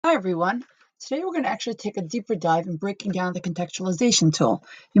Hi everyone. Today we're going to actually take a deeper dive in breaking down the contextualization tool.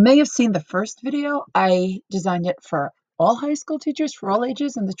 You may have seen the first video. I designed it for all high school teachers, for all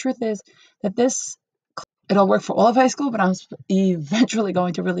ages, and the truth is that it'll work for all of high school, but I'm eventually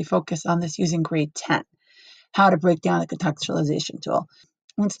going to really focus on this using grade 10, how to break down the contextualization tool.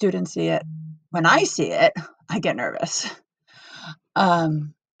 When students see it, when I see it, I get nervous.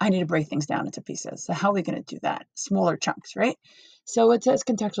 I need to break things down into pieces. So how are we going to do that? Smaller chunks, right? So it says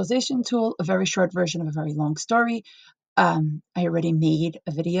contextualization tool, a very short version of a very long story. I already made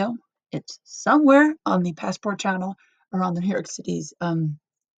a video. It's somewhere on the Passport channel or on the New York City's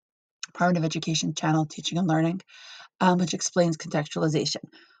Department of Education channel, Teaching and Learning, which explains contextualization.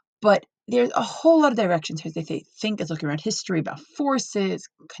 But there's a whole lot of directions here. They think it's looking around history about forces.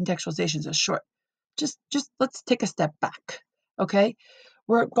 Contextualization is short. Just let's take a step back, okay?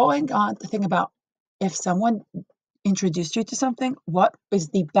 We're going on to think about if someone introduced you to something, what is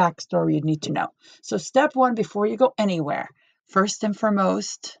the backstory you need to know? So step one, before you go anywhere, first and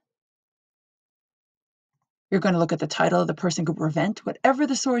foremost, you're going to look at the title of the person, group, or event, whatever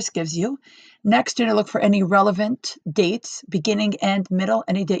the source gives you. Next, you're going to look for any relevant dates, beginning, end, middle,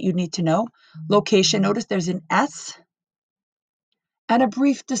 any date you need to know. Location, notice there's an S. And a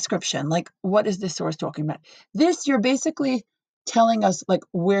brief description, like what is this source talking about? This, you're basically telling us like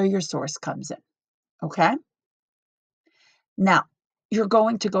where your source comes in, okay? Now, you're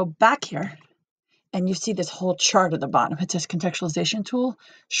going to go back here and you see this whole chart at the bottom. It says contextualization tool,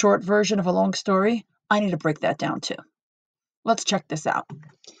 short version of a long story. I need to break that down too. Let's check this out.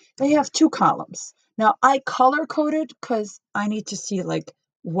 They have two columns. Now, I color-coded because I need to see like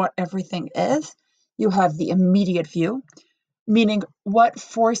what everything is. You have the immediate view, meaning what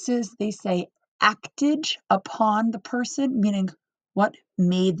forces they say acted upon the person, meaning what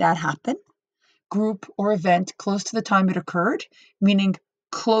made that happen. Group or event close to the time it occurred, meaning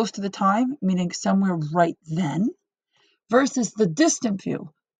close to the time, meaning somewhere right then, versus the distant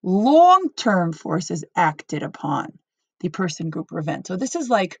view, long-term forces acted upon the person, group, or event. So this is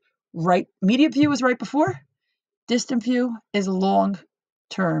like right, immediate view is right before, distant view is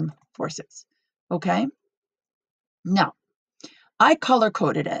long-term forces, okay? Now, I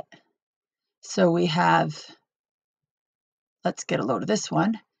color-coded it. So we have, let's get a load of this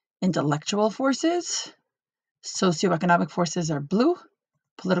one, intellectual forces, socioeconomic forces are blue,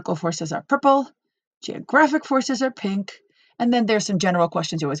 political forces are purple, geographic forces are pink, and then there's some general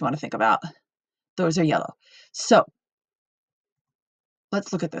questions you always want to think about. Those are yellow. So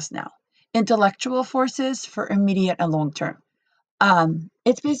let's look at this now. Intellectual forces for immediate and long term.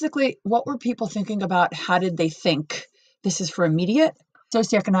 It's basically what were people thinking about? How did they think? This is for immediate.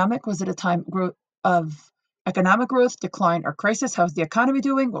 Socioeconomic, was it a time of economic growth, decline, or crisis? How's the economy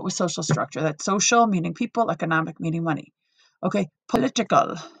doing? What was social structure? That's social, meaning people, economic, meaning money. Okay,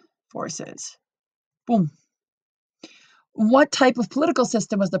 political forces. Boom. What type of political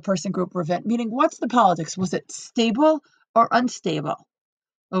system was the person, group, or event? Meaning, what's the politics? Was it stable or unstable?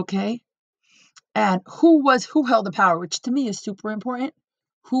 Okay. And who held the power, which to me is super important.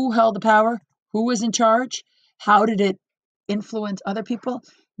 Who held the power? Who was in charge? How did it influence other people?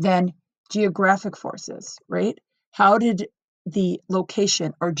 Then geographic forces, right? How did the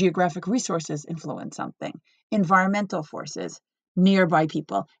location or geographic resources influence something? Environmental forces, nearby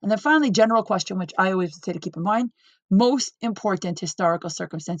people. And then finally, general question, which I always say to keep in mind, most important historical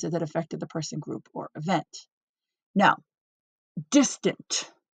circumstances that affected the person, group, or event. Now, distant,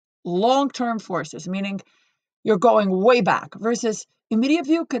 long-term forces, meaning you're going way back, versus immediate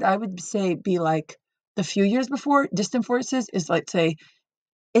view could, I would say, be like the few years before. Distant forces is like, say,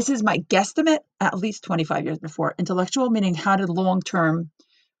 this is my guesstimate, at least 25 years before. Intellectual, meaning how did long-term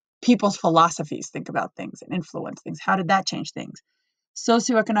people's philosophies think about things and influence things? How did that change things?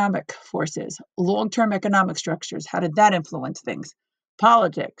 Socioeconomic forces, long-term economic structures, how did that influence things?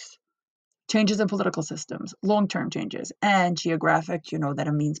 Politics, changes in political systems, long-term changes, and geographic, you know that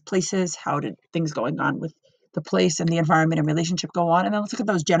it means places. How did things going on with the place and the environment and relationship go on? And then let's look at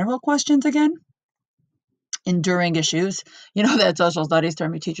those general questions again. Enduring issues, you know that social studies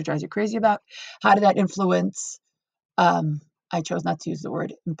term your teacher drives you crazy about. How did that influence? I chose not to use the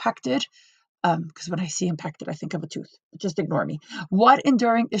word impacted, because when I see impacted, I think of a tooth. Just ignore me. What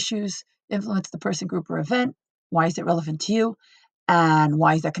enduring issues influence the person, group, or event? Why is it relevant to you? And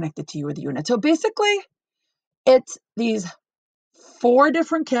why is that connected to you or the unit? So basically, it's these 4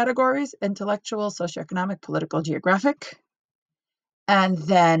 different categories: intellectual, socioeconomic, political, geographic, and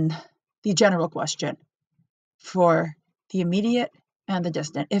then the general question for the immediate and the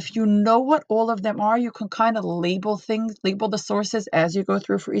distant. If you know what all of them are, you can kind of label things, label the sources as you go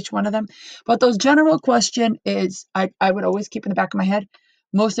through for each one of them. But those general question is, I would always keep in the back of my head,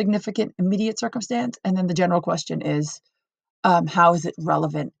 most significant immediate circumstance, and then the general question is, how is it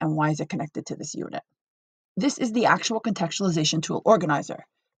relevant and why is it connected to this unit? This is the actual contextualization tool organizer.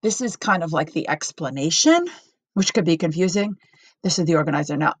 This is kind of like the explanation, which could be confusing. This is the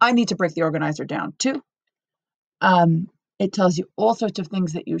organizer. Now, I need to break the organizer down too. It tells you all sorts of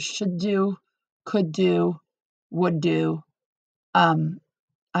things that you should do, could do, would do.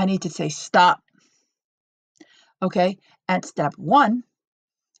 I need to say stop. Okay, at step 1,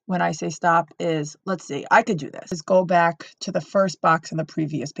 when I say stop is, let's see, I could do this. Is go back to the first box on the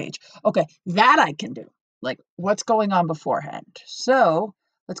previous page. Okay, that I can do. Like what's going on beforehand. So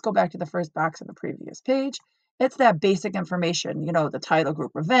let's go back to the first box on the previous page. It's that basic information, you know, the title,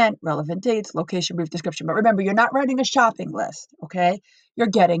 group, event, relevant dates, location, brief description. But remember, you're not writing a shopping list, okay? You're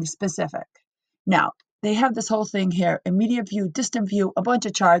getting specific. Now, they have this whole thing here, immediate view, distant view, a bunch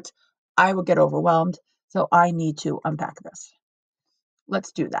of charts. I would get overwhelmed, so I need to unpack this.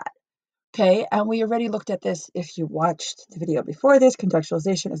 Let's do that. Okay, and we already looked at this. If you watched the video before this,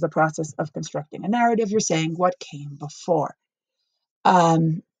 contextualization is the process of constructing a narrative. You're saying what came before.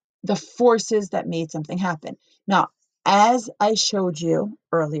 The forces that made something happen. Now, as I showed you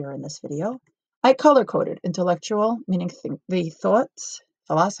earlier in this video, I color-coded intellectual, meaning the thoughts,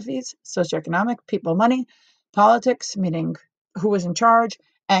 philosophies, socioeconomic, people, money, politics, meaning who was in charge,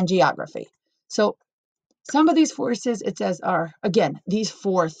 and geography. So some of these forces, it says, are, again, these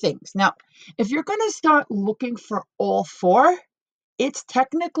 4 things. Now, if you're going to start looking for all 4, it's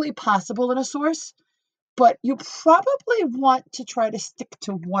technically possible in a source, but you probably want to try to stick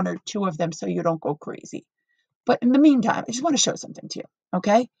to 1 or 2 of them so you don't go crazy. But in the meantime, I just want to show something to you,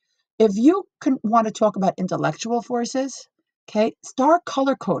 okay? If you want to talk about intellectual forces, okay, start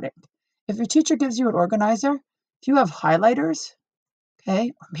color coding. If your teacher gives you an organizer, if you have highlighters, okay,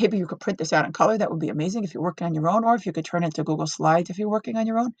 or maybe you could print this out in color, that would be amazing if you're working on your own, or if you could turn it to Google Slides if you're working on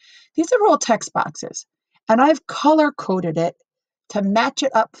your own. These are all text boxes, and I've color coded it to match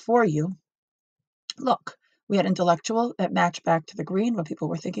it up for you. Look, we had intellectual that matched back to the green, what people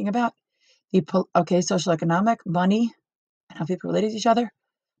were thinking about. Okay, social economic, money, and how people relate to each other.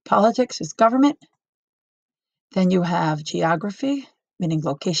 Politics is government. Then you have geography, meaning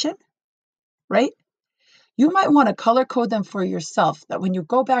location, right? You might want to color code them for yourself, that when you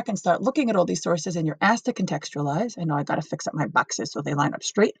go back and start looking at all these sources and you're asked to contextualize, I know I got to fix up my boxes so they line up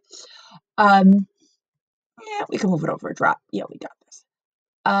straight. Yeah, we can move it over a drop. Yeah, we got this.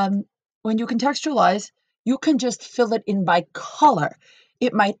 When you contextualize, you can just fill it in by color.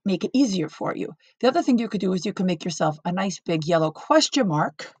 It might make it easier for you. The other thing you could do is you can make yourself a nice big yellow question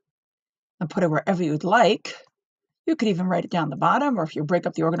mark and put it wherever you'd like. You could even write it down the bottom, or if you break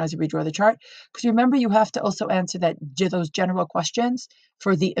up the organizer, redraw the chart. Because remember, you have to also answer those general questions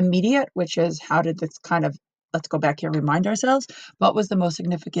for the immediate, which is how did this kind of, let's go back here and remind ourselves, what was the most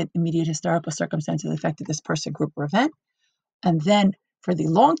significant immediate historical circumstance that affected this person, group, or event? And then for the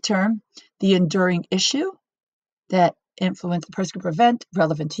long term, the enduring issue that influenced the person, group, or event,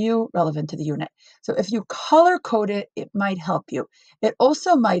 relevant to you, relevant to the unit. So if you color code it, it might help you. It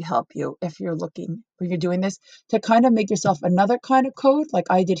also might help you if you're looking, when you're doing this, to kind of make yourself another kind of code like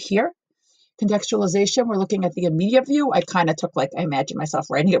I did here. Contextualization, we're looking at the immediate view. I kind of took, like, I imagine myself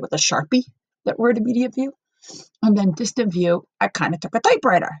writing it with a Sharpie, that word immediate view. And then distant view, I kind of took a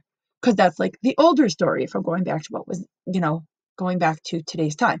typewriter, because that's like the older story from going back to what was, going back to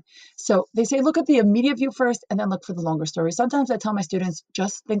today's time. So they say, look at the immediate view first and then look for the longer story. Sometimes I tell my students,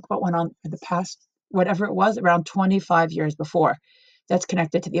 just think what went on for the past, whatever it was, around 25 years before, that's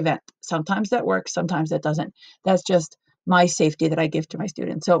connected to the event. Sometimes that works, sometimes that doesn't. That's just my safety that I give to my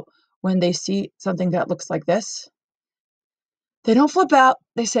students. So when they see something that looks like this, they don't flip out.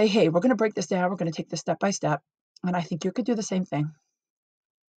 They say, hey, we're going to break this down. We're going to take this step by step. And I think you could do the same thing.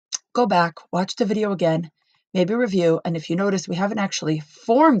 Go back, watch the video again, maybe review. And if you notice, we haven't actually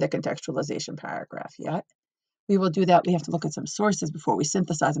formed the contextualization paragraph yet. We will do that. We have to look at some sources before we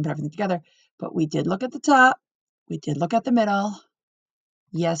synthesize and put everything together. But we did look at the top. We did look at the middle.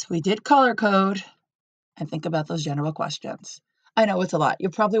 Yes, we did color code. And think about those general questions. I know it's a lot. You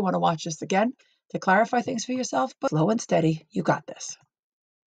probably want to watch this again to clarify things for yourself, but slow and steady, you got this.